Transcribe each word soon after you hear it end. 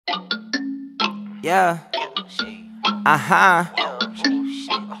Yeah. She.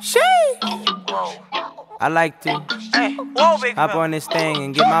 I like to hop on this thing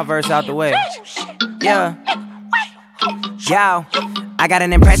and get my verse out the way. Yeah. Yo, I got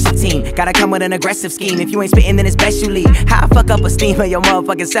an impressive team. Gotta come with an aggressive scheme. If you ain't spittin', then it's best you leave. How I fuck up esteem of your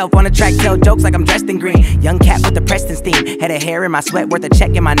motherfucking self on the track. Tell jokes like I'm dressed in green. Young cat with the Preston steam. Head of hair in my sweat worth a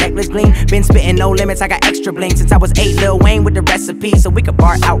check in my necklace gleam. Been spittin' no limits, I got extra bling. Since I was 8, Lil Wayne with the recipe. So we could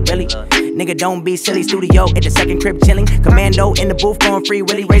bar out really. Nigga, don't be silly. Studio at the second crib chilling. Commando in the booth going free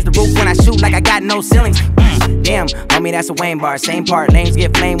willy. Raise the roof when I shoot like I got no ceilings. Damn, homie, that's a Wayne bar. Same part, lanes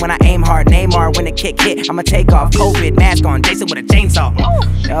get flame when I aim hard. Neymar when the kick hit, I'ma take off. COVID, mask on, Jason with a chainsaw.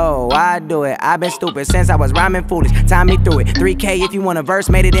 Yo, I do it. I've been stupid since I was rhyming foolish. Time me through it. 3K if you want a verse,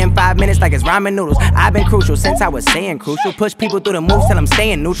 made it in 5 minutes like it's ramen noodles. I've been crucial since I was saying crucial. Push people through the moves till I'm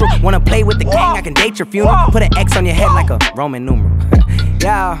staying neutral. Wanna play with the gang, I can date your funeral. Put an X on your head like a Roman numeral.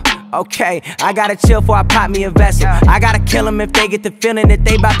 Yeah. Okay, I gotta chill before I pop me a vessel. I gotta kill them if they get the feeling that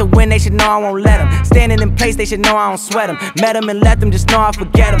they about to win. They should know I won't let them. Standing in place, they should know I don't sweat them. Met them and let them, just know I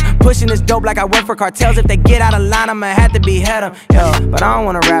forget them. Pushing this dope like I work for cartels. If they get out of line, I'ma have to behead them. Yo, but I don't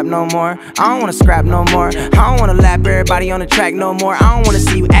wanna rap no more. I don't wanna scrap no more. I don't wanna lap everybody on the track no more. I don't wanna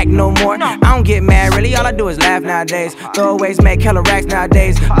see you act no more. I don't get mad, really, all I do is laugh nowadays. Throwaways make hella racks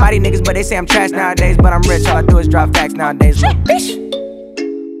nowadays. Body niggas, but they say I'm trash nowadays. But I'm rich, all I do is drop facts nowadays.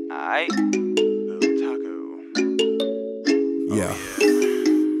 Alright. Yeah.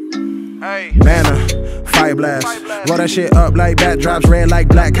 Hey. Banner, fire blast. Roll that shit up like bat drops. Red like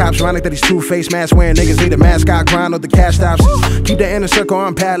black cops. Ironic that these two-faced mask wearing niggas need a mascot. Grind on the cash stops. Keep the inner circle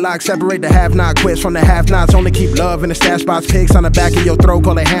on padlock. Separate the have-not quits from the have-nots. Only keep love in the stash spots. Pigs on the back of your throat.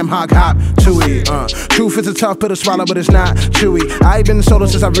 Call it ham hock hop. Chewy. Truth is a tough pill to swallow, but it's not chewy. I ain't been solo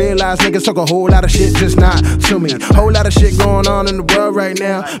since I realized niggas talk a whole lot of shit, just not to me. Whole lot of shit going on in the world right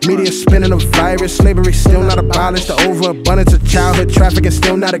now. Media spinning a virus. Slavery still not abolished. The overabundance of childhood trafficking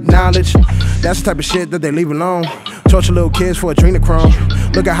still not acknowledged. That's the type of shit that they leave alone. Torture little kids for adrenochrome.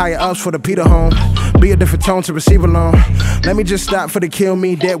 Look at higher ups for the Peter home. Be a different tone to receive alone. Let me just stop for the kill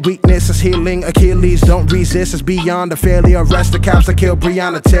me. That weakness is healing. Achilles don't resist. It's beyond the failure. Arrest the cops that killed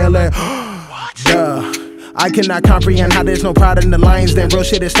Breonna Taylor. Duh. I cannot comprehend how there's no pride in the lines. Then real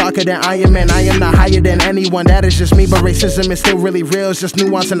shit is darker than Iron Man. I am not higher than anyone, that is just me. But racism is still really real, it's just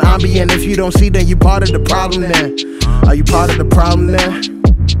nuance and ambient. If you don't see, then you part of the problem then. Are you part of the problem then?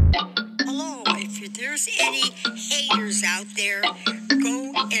 Hello, if there's any haters out there,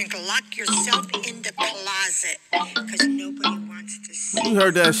 go and lock yourself in the closet. Because nobody wants to see. You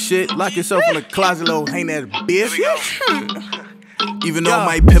heard that shit? Lock yourself in the closet, little hang that bitch. Even though I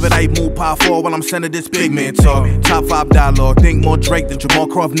might pivot, I move power forward while I'm sending this big man talk. Top 5 dialogue, think more Drake than Jamal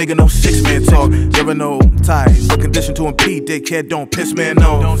Crawford, nigga, no 6-man talk. You're no tie, but condition to impede, dickhead, don't piss man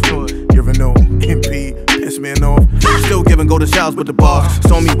off. You're no impede, piss man off. Still giving go to showers with the boss.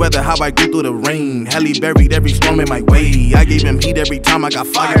 Stormy weather, how I go through the rain. Halle buried every storm in my way. I gave him heat every time I got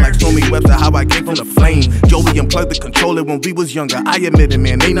fired like Stormy Webster, how I came from the flame. Joey unplugged the controller when we was younger. I admit it,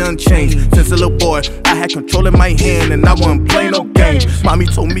 man, ain't nothing changed. Since a little boy, I had control in my hand and I wasn't playing no game. Mommy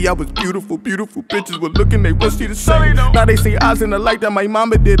told me I was beautiful, beautiful bitches were looking, they would see the same. Now they say eyes in the light that my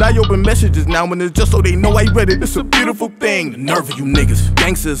mama did. I open messages now and it's just so they know I read it. It's a beautiful thing. The nerve of you niggas.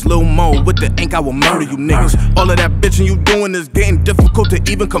 Gangsters, Lil Mo, with the ink I will murder you niggas. All of that bitching you doing is getting difficult to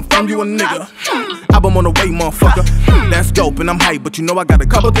even confirm you a nigga. Album on the way, motherfucker. That's dope and I'm hype, but you know I got a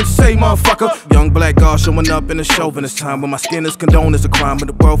couple things to say, motherfucker. Young black girl showing up in a chauvinist time when my skin is condoned is a crime in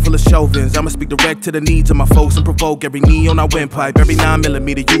the world full of chauvins. I'ma speak direct to the needs of my folks and provoke every knee on our windpipe. Every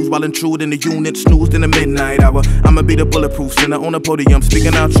 9mm used while intruding the unit, snoozed in the midnight hour. I'ma be the bulletproof sinner on the podium,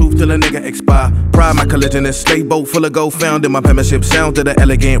 speaking out truth till a nigga expire. Pride my collision is stay boat full of gold found in my penmanship. Sounds of the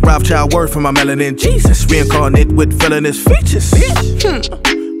elegant Rothschild word from my melanin. Jesus, reincarnate with villainous features.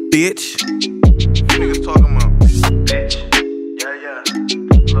 Bitch. Niggas talking about bitch.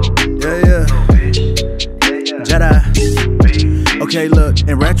 Yeah. Jedi. Okay, look,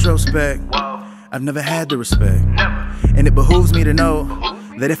 in retrospect, I've never had the respect. And it behooves me to know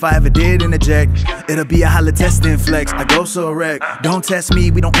that if I ever did interject, it'll be a holla testing flex. I go so erect. Don't test me,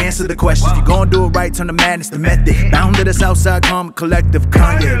 we don't answer the questions. You gon' do it right, turn the madness to method. Bound to the Southside Karma Collective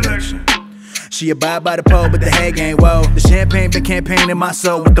Kanye election. She abide by the pole, but the head game, whoa. The champagne been campaigning my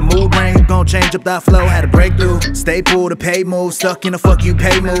soul. With the mood ring, gon' change up that flow. Had a breakthrough, stay pull the pay move. Stuck in a fuck you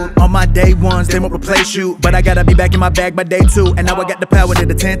pay mood. On my day ones, they won't replace you. But I gotta be back in my bag by day 2. And now I got the power, did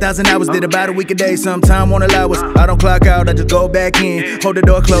the 10,000 hours. Did about a week a day, sometime won't allow us. I don't clock out, I just go back in. Hold the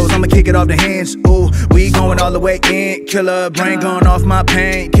door closed, I'ma kick it off the hinge. Ooh, we going all the way in. Killer, brain going off my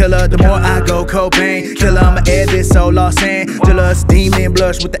pain. Killer, the more I go cocaine. Killer, I'ma add this so lost in. Till us demon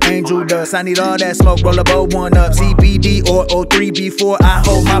blush with the angel dust. I need all that smoke, roll a bow one up. CBD or O3B4, I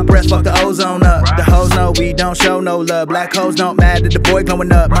hold my breath, fuck the ozone up. The hoes know we don't show no love. Black hoes don't matter, the boy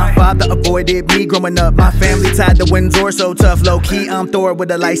glowing up. My father avoided me growing up. My family tied to Windsor, so tough. Low key, I'm Thor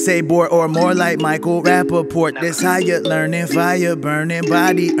with a lightsaber, or more like Michael Rappaport. This how you learning, fire burning,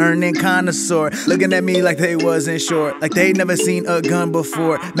 body earning connoisseur. Looking at me like they wasn't sure, like they never seen a gun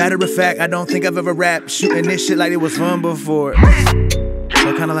before. Matter of fact, I don't think I've ever rapped, shooting this shit like it was fun before.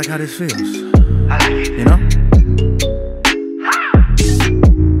 So kinda like how this feels, you know?